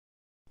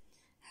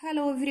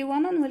Hello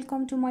everyone and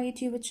welcome to my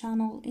YouTube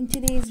channel. In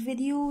today's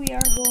video we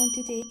are going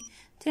to take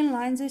 10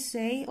 lines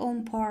essay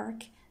on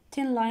park.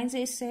 10 lines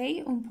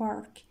essay on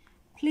park.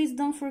 Please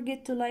don't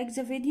forget to like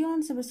the video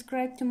and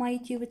subscribe to my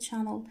YouTube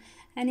channel.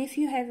 And if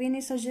you have any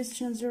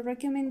suggestions or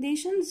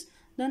recommendations,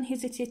 don't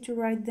hesitate to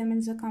write them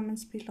in the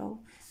comments below.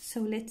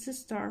 So let's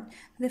start.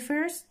 The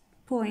first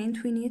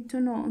point we need to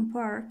know on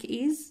park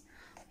is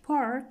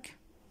park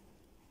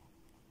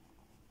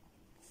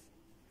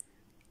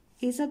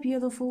is a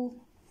beautiful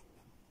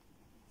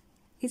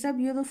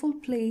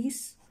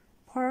place.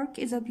 Park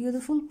is a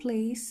beautiful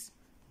place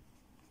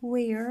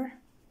where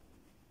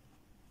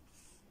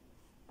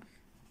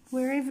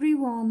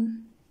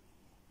everyone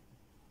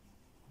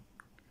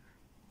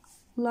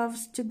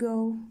loves to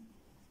go.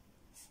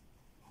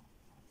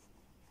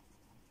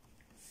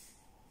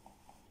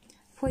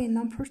 Point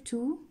number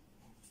 2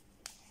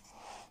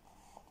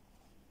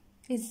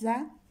 is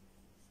that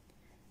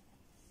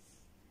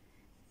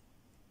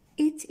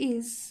it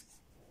is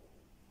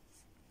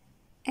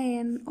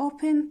an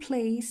open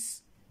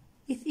place.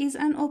 It is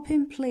an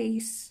open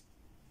place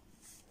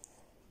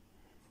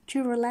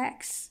to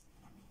relax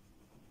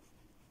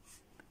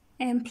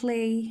and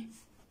play.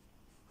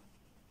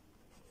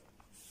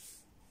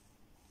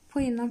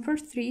 Point number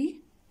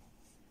 3,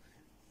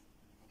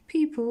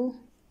 people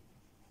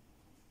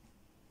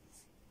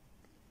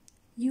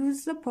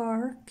use the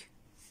park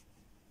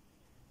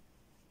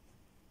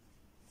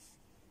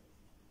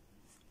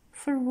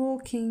for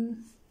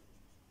walking.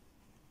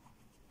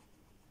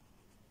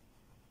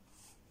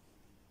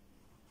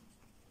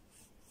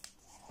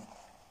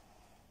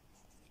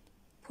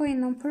 Point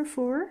number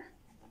 4,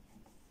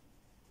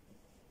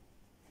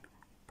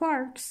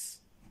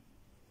 parks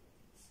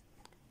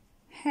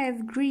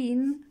have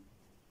green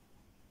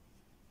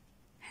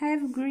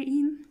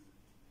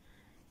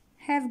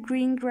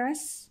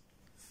grass,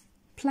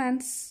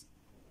 plants,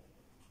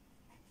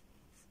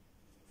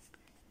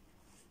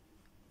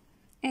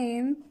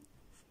 and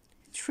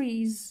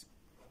trees.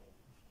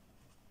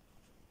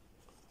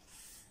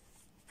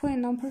 Point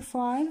number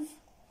 5,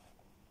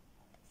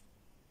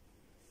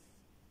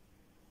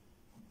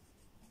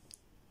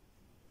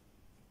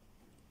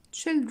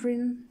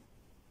 children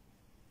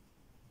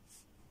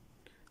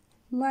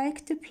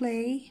like to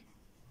play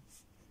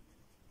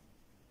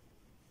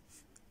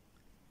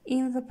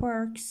in the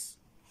parks.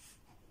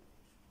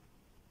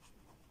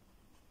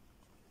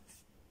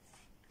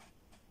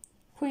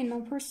 Point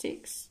number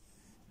 6,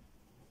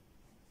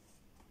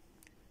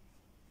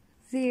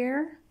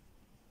 there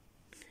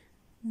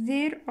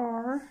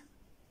are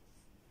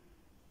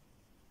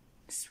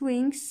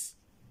swings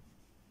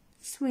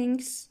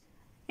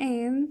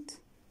and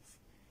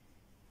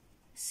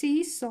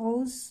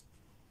seesaws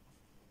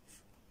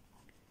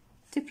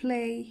to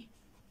play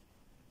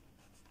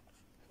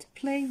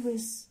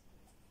with.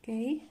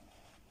 Okay.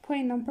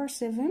 Point number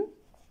 7,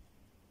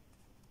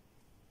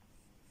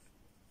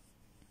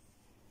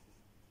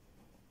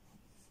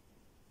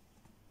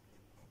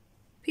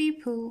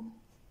 people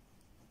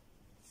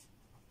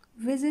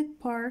visit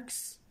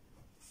parks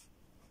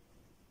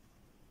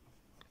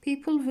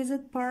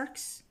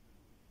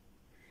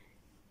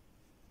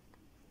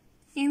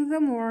in the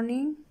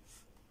morning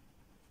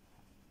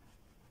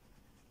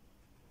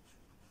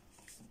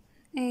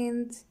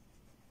and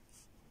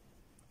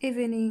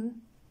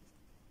evening.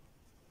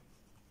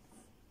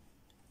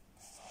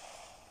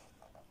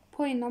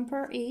 Point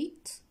number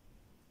 8,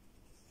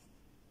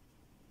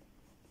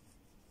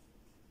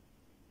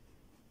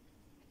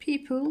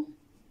 people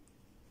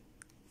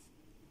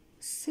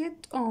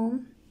sit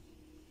on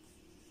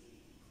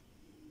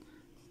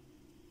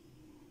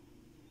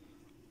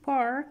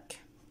park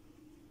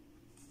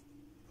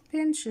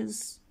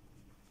benches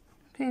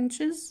and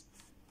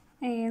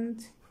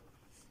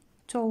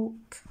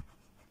talk.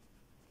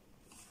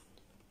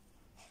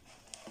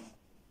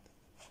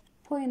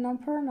 Point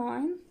number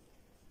 9,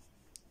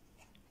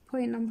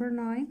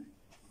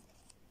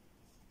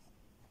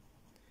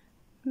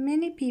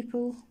 many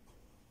people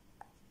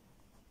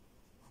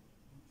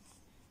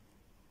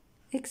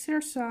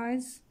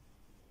exercise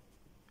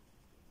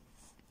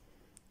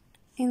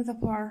in the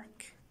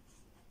park.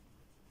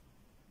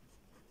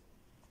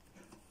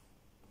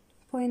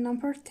 Point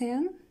number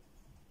 10,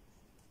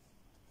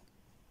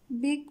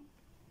 big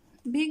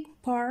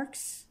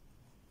parks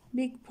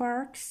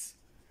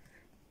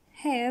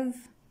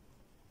have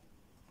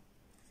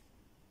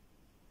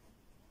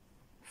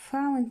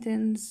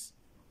fountains,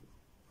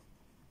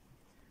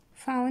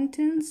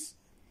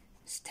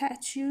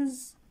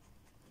 statues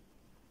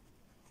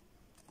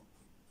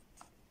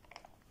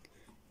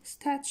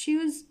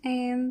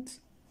and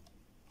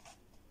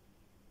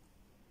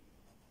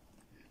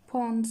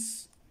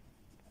ponds.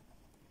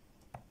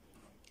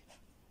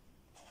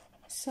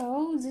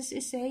 So this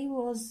essay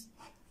was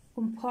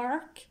on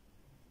park.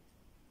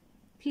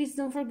 Please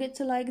don't forget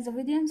to like the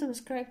video and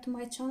subscribe to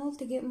my channel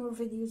to get more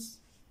videos.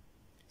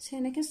 See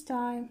you next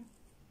time.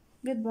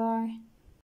 Goodbye.